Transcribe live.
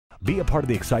Be a part of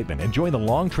the excitement and join the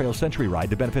Long Trail Century Ride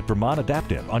to benefit Vermont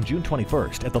Adaptive on June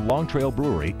 21st at the Long Trail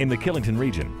Brewery in the Killington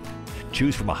region.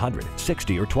 Choose from a 100,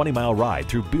 60, or 20-mile ride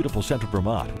through beautiful central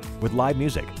Vermont with live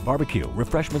music, barbecue,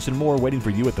 refreshments, and more waiting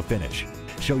for you at the finish.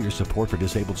 Show your support for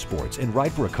disabled sports and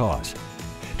ride for a cause.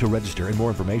 To register and more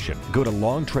information, go to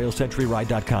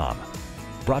longtrailcenturyride.com.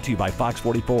 Brought to you by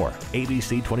FOX44,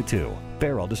 ABC22,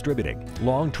 Farrell Distributing,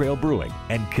 Long Trail Brewing,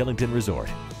 and Killington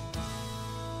Resort.